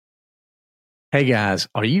Hey guys,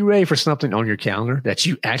 are you ready for something on your calendar that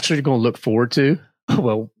you actually are going to look forward to?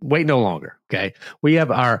 Well, wait no longer. Okay. We have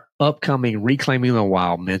our upcoming Reclaiming the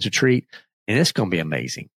Wild men's retreat, and it's going to be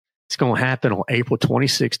amazing. It's going to happen on April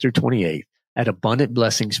 26th through 28th at Abundant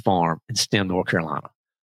Blessings Farm in Stem, North Carolina.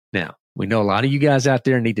 Now, we know a lot of you guys out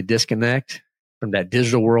there need to disconnect from that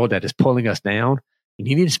digital world that is pulling us down, and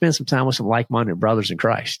you need to spend some time with some like-minded brothers in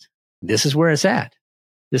Christ. This is where it's at.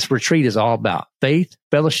 This retreat is all about faith,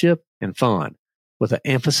 fellowship, and fun, with an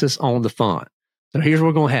emphasis on the fun. So here's what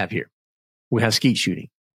we're going to have here. We have skeet shooting,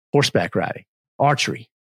 horseback riding, archery,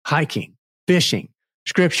 hiking, fishing,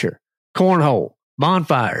 scripture, cornhole,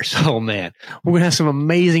 bonfires. Oh man, we're going to have some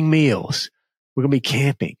amazing meals. We're going to be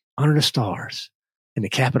camping under the stars. And to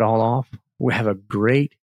cap it all off, we have a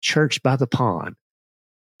great church by the pond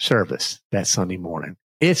service that Sunday morning.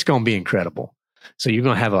 It's going to be incredible. So you're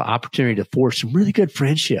going to have an opportunity to forge some really good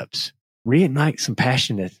friendships, reignite some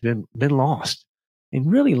passion that's been lost, and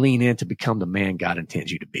really lean in to become the man God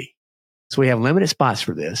intends you to be. So we have limited spots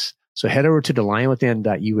for this. So head over to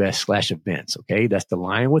thelionwithin.us/events. Okay. That's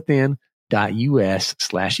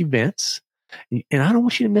thelionwithin.us/events. And I don't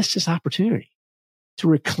want you to miss this opportunity to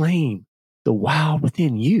reclaim the wild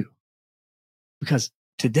within you, because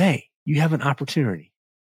today you have an opportunity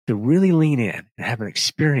to really lean in and have an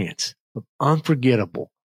experience of unforgettable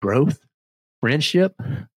growth, friendship,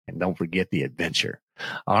 and don't forget the adventure.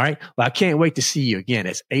 All right. Well, I can't wait to see you again.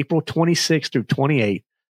 It's April 26th through 28th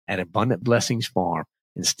at Abundant Blessings Farm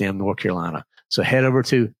in Stem, North Carolina. So head over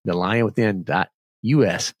to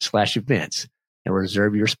thelionwithin.us/events and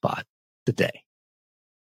reserve your spot today.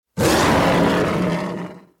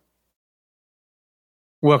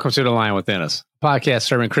 Welcome to The Lion Within Us, a podcast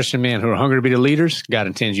serving Christian men who are hungry to be the leaders God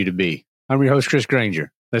intends you to be. I'm your host, Chris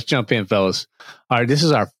Granger. Let's jump in, fellas. All right, this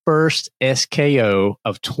is our first SKO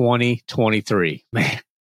of 2023. Man,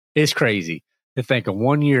 it's crazy to think of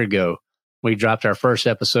 1 year ago we dropped our first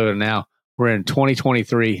episode, and now we're in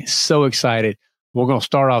 2023. So excited. We're going to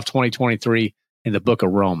start off 2023 in the book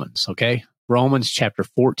of Romans, okay? Romans chapter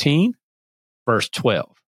 14, verse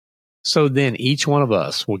 12. So then each one of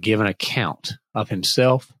us will give an account of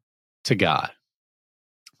himself to God.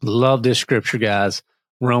 Love this scripture, guys.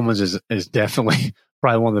 Romans is definitely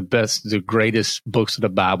probably one of the greatest books of the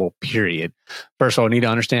Bible, period. First of all, we need to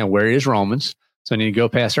understand where is Romans. So we need to go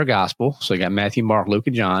past our gospel. So you got Matthew, Mark, Luke,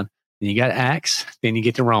 and John. Then you got Acts. Then you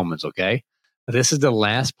get to Romans, okay? But this is the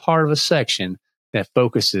last part of a section that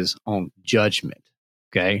focuses on judgment,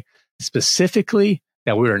 okay? Specifically,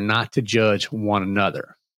 that we are not to judge one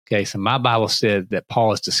another, okay? So my Bible said that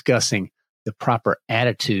Paul is discussing the proper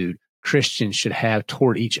attitude Christians should have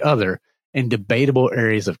toward each other in debatable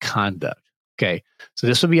areas of conduct. Okay, so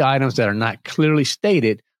this will be items that are not clearly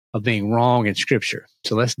stated of being wrong in Scripture.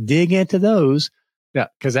 So let's dig into those,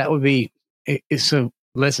 because that would be so.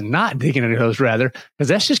 Let's not dig into those, rather, because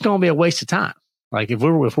that's just going to be a waste of time. Like if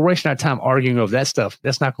we're wasting our time arguing over that stuff,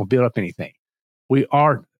 that's not going to build up anything. We're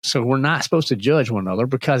not supposed to judge one another,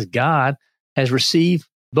 because God has received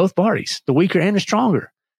both parties, the weaker and the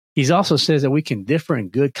stronger. He's also says that we can differ in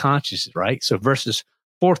good consciences, right? So verses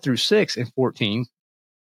 4-6 and 14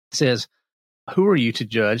 says, "Who are you to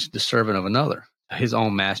judge the servant of another? His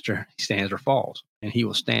own master he stands or falls, and he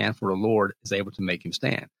will stand, for the Lord is able to make him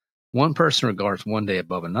stand. One person regards one day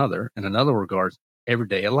above another, and another regards every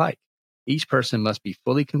day alike. Each person must be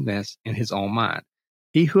fully convinced in his own mind.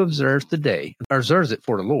 He who observes the day observes it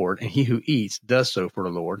for the Lord, and he who eats does so for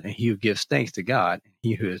the Lord, and he who gives thanks to God, and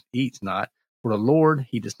he who eats not for the Lord,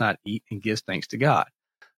 he does not eat and gives thanks to God."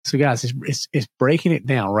 So guys, it's breaking it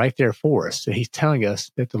down right there for us. So he's telling us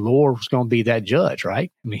that the Lord was going to be that judge,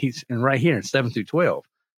 right? I mean, and right here in 7-12,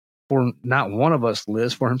 "For not one of us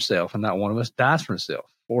lives for himself, and not one of us dies for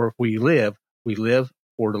himself. For if we live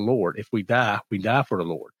for the Lord. If we die for the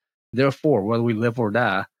Lord. Therefore, whether we live or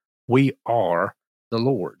die, we are the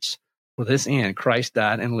Lord's. For this end, Christ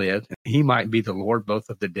died and lived, and he might be the Lord both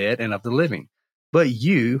of the dead and of the living. But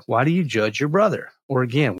you, why do you judge your brother? Or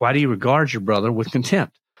again, why do you regard your brother with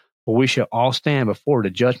contempt? For we shall all stand before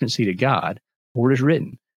the judgment seat of God. For it is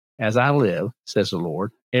written, As I live, says the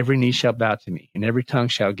Lord, every knee shall bow to me, and every tongue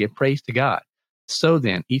shall give praise to God. So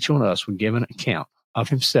then, each one of us will give an account of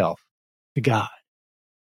himself to God."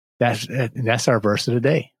 That's our verse of the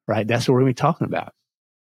day, right? That's what we're going to be talking about.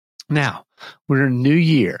 Now, we're in a new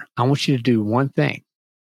year. I want you to do one thing,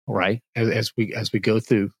 all right? As we go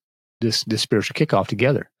through this spiritual kickoff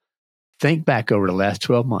together, think back over the last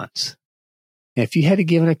 12 months. And if you had to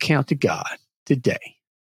give an account to God today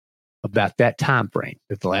about that time frame,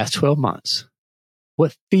 the last 12 months,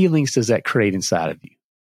 what feelings does that create inside of you?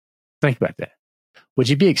 Think about that. Would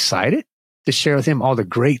you be excited? to share with him all the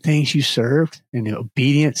great things you served and the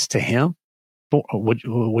obedience to him?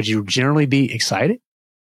 Would you generally be excited?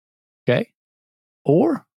 Okay.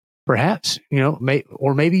 Or perhaps,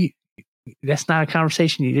 maybe that's not a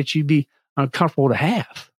conversation that you'd be uncomfortable to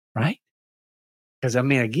have, right? Because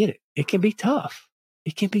I get it. It can be tough.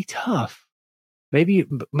 It can be tough. Maybe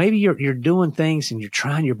you're doing things and you're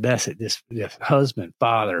trying your best at this husband,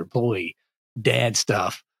 father, employee, dad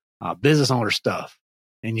stuff, business owner stuff,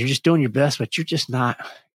 and you're just doing your best, but you're just not.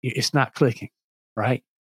 It's not clicking, right?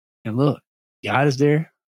 And look, God is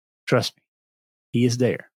there. Trust me, He is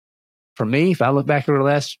there. For me, if I look back over the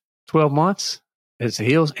last 12 months, it's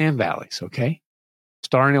hills and valleys. Okay,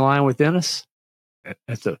 starting a line within us.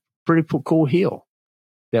 That's a pretty cool hill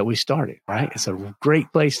that we started, right? It's a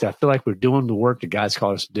great place that I feel like we're doing the work that God's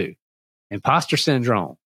called us to do. Imposter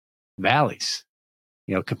syndrome, valleys,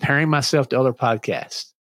 comparing myself to other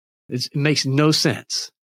podcasts. It makes no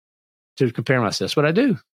sense to compare myself. That's what I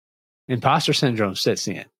do. Imposter syndrome sets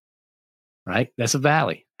in, right? That's a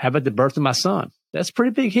valley. How about the birth of my son? That's a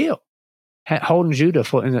pretty big hill. Holding Judah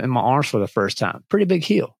in my arms for the first time, pretty big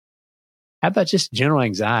hill. How about just general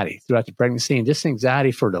anxiety throughout the pregnancy, and just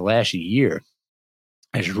anxiety for the last year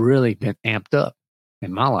has really been amped up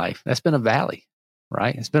in my life. That's been a valley,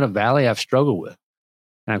 right? It's been a valley I've struggled with,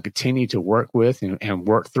 and I've continued to work with and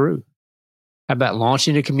work through. How about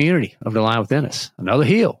launching a community of the Line Within Us? Another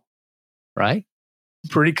hill, right?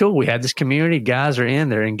 Pretty cool. We had this community. Guys are in.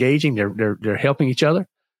 They're engaging. They're helping each other.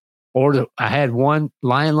 I had one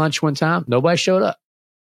lion lunch one time. Nobody showed up.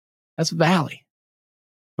 That's a valley.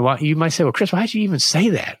 You might say, well, Chris, why did you even say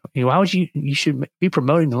that? Why would you should be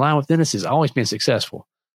promoting the Line Within Us has always been successful.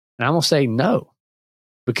 And I'm going to say no,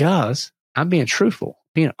 because I'm being truthful,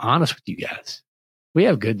 being honest with you guys. We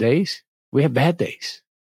have good days. We have bad days.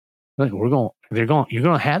 Look, you're going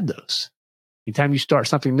to have those. Anytime you start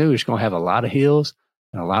something new, it's going to have a lot of hills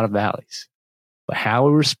and a lot of valleys. But how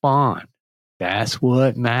we respond, that's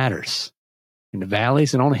what matters. In the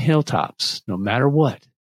valleys and on the hilltops, no matter what,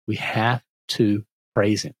 we have to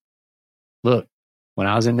praise Him. Look, when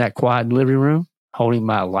I was in that quiet delivery room holding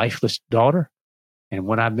my lifeless daughter, and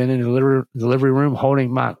when I've been in the delivery room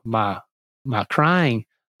holding my crying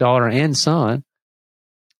daughter and son,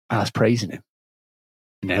 I was praising Him.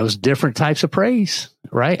 And those different types of praise,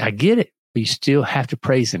 right? I get it, but you still have to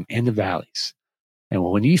praise Him in the valleys. And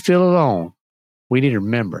when you feel alone, we need to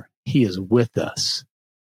remember He is with us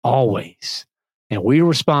always. And we are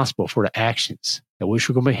responsible for the actions that we're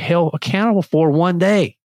going to be held accountable for one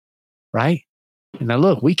day, right? And now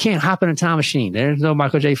look, we can't hop in a time machine. There's no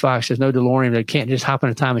Michael J. Fox. There's no DeLorean. They can't just hop in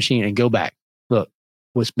a time machine and go back. Look,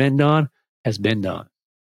 what's been done has been done.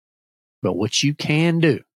 But what you can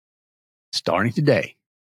do, starting today,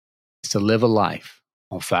 is to live a life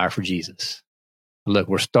on fire for Jesus. Look,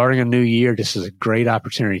 we're starting a new year. This is a great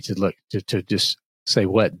opportunity to just say,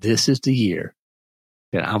 this is the year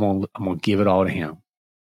that I'm gonna give it all to Him.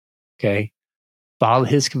 Okay? Follow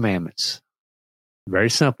His commandments. Very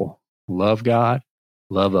simple. Love God,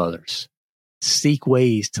 love others. Seek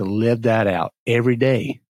ways to live that out every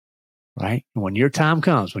day. Right? And when your time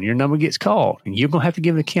comes, when your number gets called, and you're gonna have to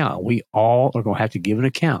give an account, we all are gonna have to give an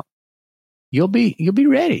account. You'll be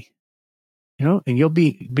ready. And you'll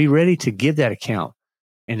be ready to give that account.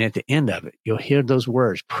 And at the end of it, you'll hear those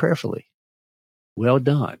words prayerfully. Well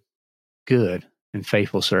done, good and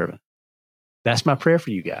faithful servant. That's my prayer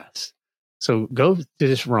for you guys. So go to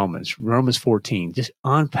this Romans 14. Just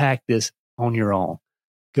unpack this on your own.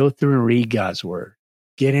 Go through and read God's word.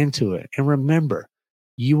 Get into it. And remember,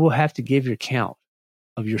 you will have to give your account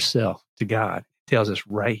of yourself to God. It tells us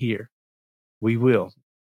right here. We will.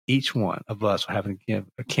 Each one of us will have to give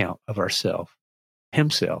account of ourselves,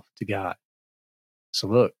 himself to God. So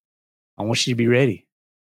look, I want you to be ready.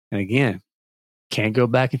 And again, can't go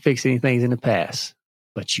back and fix anything in the past,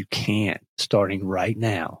 but you can, starting right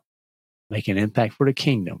now, make an impact for the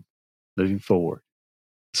kingdom moving forward.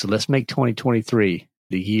 So let's make 2023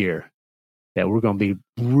 the year that we're going to be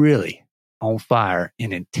really on fire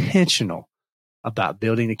and intentional about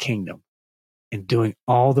building the kingdom and doing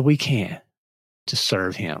all that we can to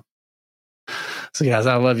serve Him. So guys,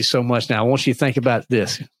 I love you so much. Now I want you to think about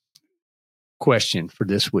this question for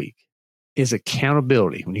this week. Is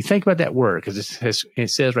accountability, when you think about that word, because it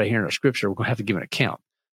says right here in our scripture, we're going to have to give an account.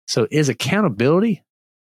 So is accountability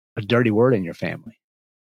a dirty word in your family?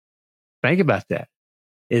 Think about that.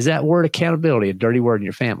 Is that word accountability a dirty word in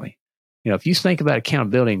your family? If you think about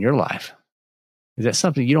accountability in your life, is that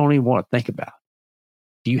something you don't even want to think about?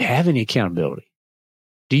 Do you have any accountability?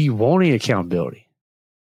 Do you want any accountability?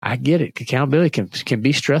 I get it. Accountability can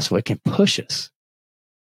be stressful. It can push us.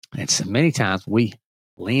 And so many times we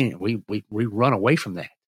we run away from that.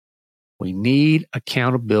 We need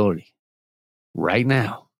accountability right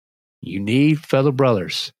now. You need fellow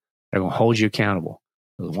brothers that are going to hold you accountable.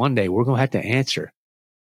 One day we're going to have to answer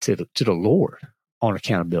to the Lord on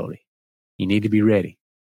accountability. You need to be ready.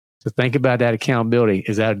 So think about that accountability.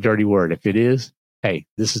 Is that a dirty word? If it is, hey,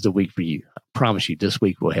 this is the week for you. I promise you this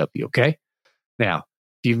week will help you, okay? Now,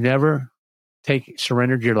 if you've never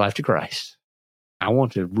surrendered your life to Christ, I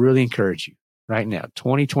want to really encourage you right now,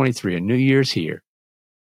 2023, a new year's here.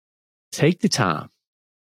 Take the time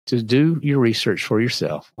to do your research for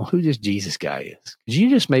yourself on who this Jesus guy is. Because you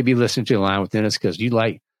just may be listening to The Lion Within Us because you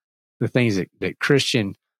like the things that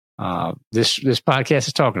Christian, this podcast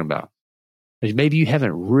is talking about. But maybe you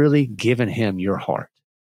haven't really given him your heart.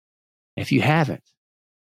 If you haven't,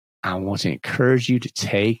 I want to encourage you to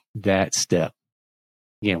take that step.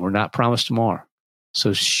 Again, we're not promised tomorrow.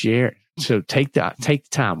 So take the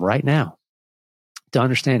time right now to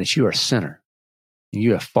understand that you are a sinner and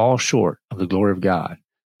you have fallen short of the glory of God.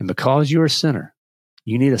 And because you're a sinner,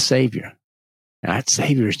 you need a Savior. And that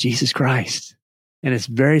Savior is Jesus Christ. And it's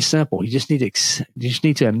very simple. You just need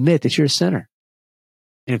to admit that you're a sinner.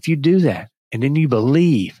 And if you do that, and then you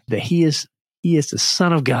believe that He is the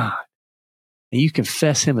Son of God, and you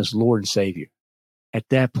confess Him as Lord and Savior, at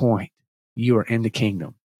that point, you are in the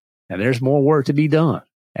kingdom. Now, there's more work to be done.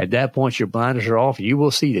 At that point, your blinders are off. You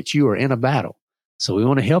will see that you are in a battle. So we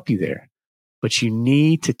want to help you there. But you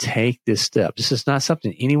need to take this step. This is not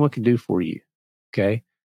something anyone can do for you. Okay?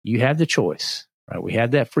 You have the choice, right? We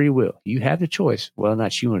have that free will. You have the choice whether or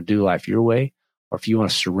not you want to do life your way or if you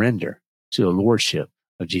want to surrender to the Lordship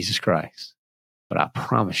of Jesus Christ. But I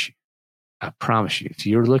promise you, if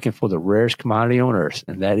you're looking for the rarest commodity on earth,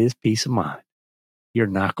 and that is peace of mind, you're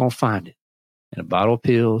not going to find it in a bottle of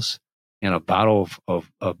pills, in a bottle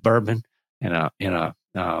of bourbon, in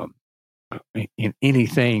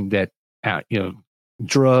anything that,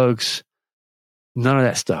 drugs, none of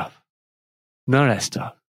that stuff. None of that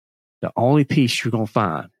stuff. The only peace you're going to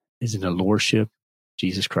find is in the Lordship of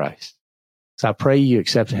Jesus Christ. So I pray you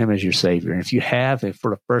accept Him as your Savior. And if you have, and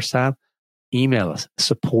for the first time, email us,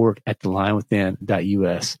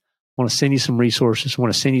 support@thelionwithin.us. I want to send you some resources. I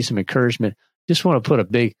want to send you some encouragement. Just want to put a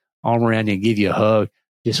big arm around you and give you a hug.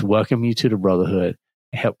 Just welcome you to the brotherhood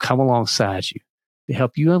and help come alongside you to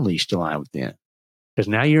help you unleash the lion within. Because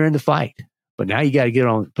now you're in the fight. But now you got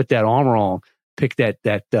to put that armor on, pick that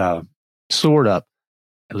sword up,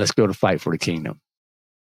 and let's go to fight for the kingdom.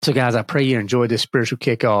 So guys, I pray you enjoyed this spiritual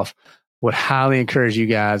kickoff. Would highly encourage you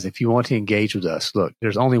guys, if you want to engage with us, look,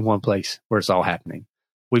 there's only one place where it's all happening.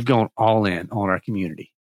 We've gone all in on our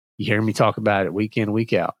community. You hear me talk about it week in,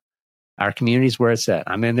 week out. Our community is where it's at.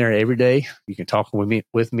 I'm in there every day. You can talk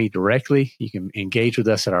with me directly. You can engage with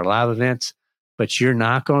us at our live events, but you're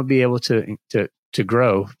not going to be able to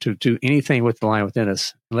grow, to do anything with the Lion Within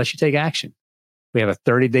Us unless you take action. We have a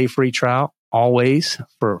 30-day free trial always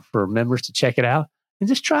for members to check it out. And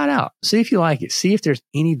just try it out. See if you like it. See if there's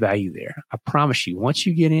any value there. I promise you, once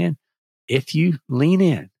you get in, if you lean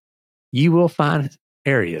in, you will find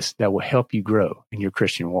areas that will help you grow in your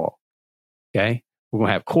Christian walk. Okay? We're going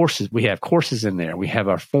to have courses. We have courses in there. We have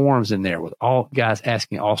our forums in there with all guys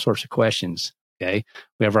asking all sorts of questions. Okay?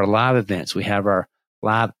 We have our live events. We have our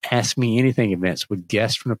live Ask Me Anything events with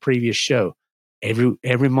guests from the previous show.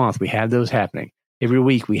 Every month we have those happening. Every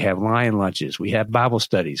week we have lion lunches. We have Bible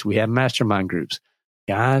studies. We have mastermind groups.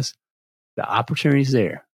 Guys, the opportunity's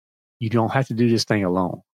there. You don't have to do this thing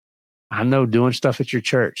alone. I know doing stuff at your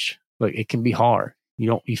church, look, it can be hard.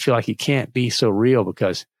 You feel like it can't be so real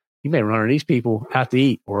because you may run into these people out to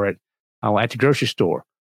eat or at the grocery store.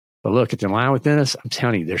 But look, at the Lion Within Us, I'm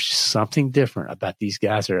telling you, there's just something different about these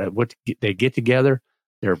guys. They get together,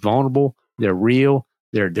 they're vulnerable, they're real,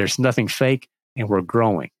 there's nothing fake, and we're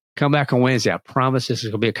growing. Come back on Wednesday. I promise this is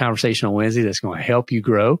going to be a conversation on Wednesday that's going to help you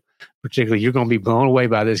grow. Particularly, you're going to be blown away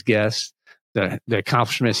by this guest. The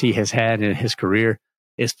accomplishments he has had in his career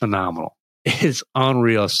is phenomenal. It's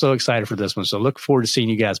unreal. So excited for this one. So look forward to seeing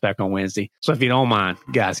you guys back on Wednesday. So if you don't mind,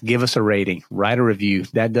 guys, give us a rating, write a review.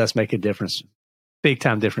 That does make a difference. Big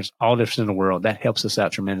time difference. All difference in the world. That helps us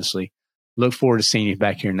out tremendously. Look forward to seeing you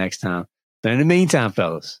back here next time. But in the meantime,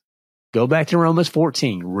 fellas, go back to Romans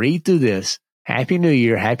 14. Read through this. Happy New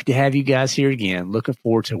Year. Happy to have you guys here again. Looking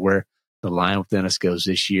forward to where the Lion Within Us goes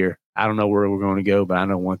this year. I don't know where we're going to go, but I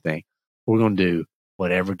know one thing. We're going to do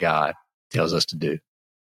whatever God tells us to do.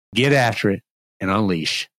 Get after it and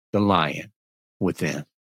unleash the lion within.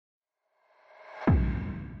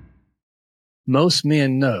 Most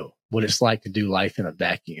men know what it's like to do life in a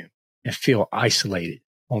vacuum and feel isolated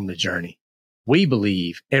on the journey. We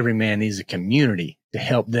believe every man needs a community to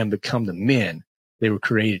help them become the men they were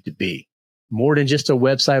created to be. More than just a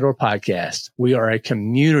website or podcast, we are a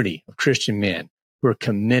community of Christian men who are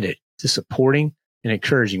committed to supporting and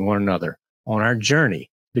encouraging one another on our journey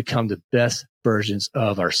to become the best versions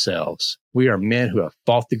of ourselves. We are men who have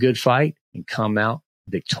fought the good fight and come out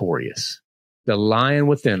victorious. The lion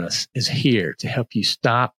within us is here to help you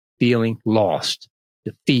stop feeling lost,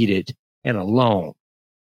 defeated, and alone.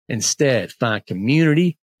 Instead, find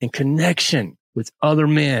community and connection with other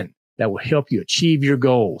men that will help you achieve your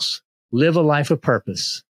goals, live a life of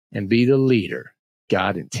purpose, and be the leader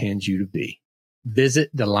God intends you to be.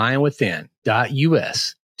 Visit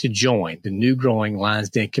thelionwithin.us to join the new growing Lions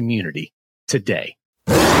Den community today.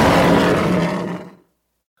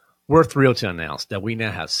 We're thrilled to announce that we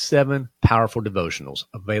now have 7 powerful devotionals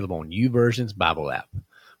available on YouVersion's Bible app.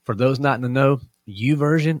 For those not in the know,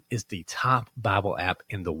 YouVersion is the top Bible app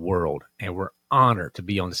in the world, and we're honored to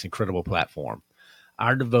be on this incredible platform.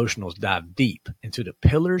 Our devotionals dive deep into the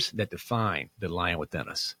pillars that define the lion within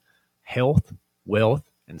us: health, wealth,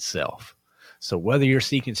 and self. So whether you're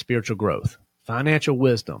seeking spiritual growth, financial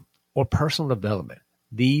wisdom, or personal development,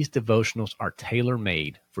 these devotionals are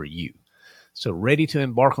tailor-made for you. So ready to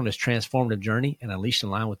embark on this transformative journey and unleash the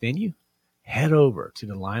lion within you? Head over to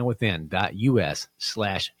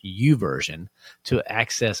thelionwithin.us/YouVersion to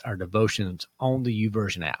access our devotions on the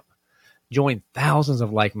YouVersion app. Join thousands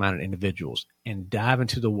of like-minded individuals and dive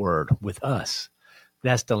into the Word with us.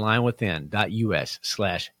 That's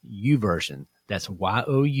thelionwithin.us/YouVersion. That's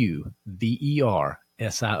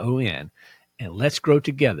YOUVERSION. And let's grow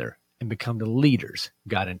together and become the leaders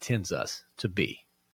God intends us to be.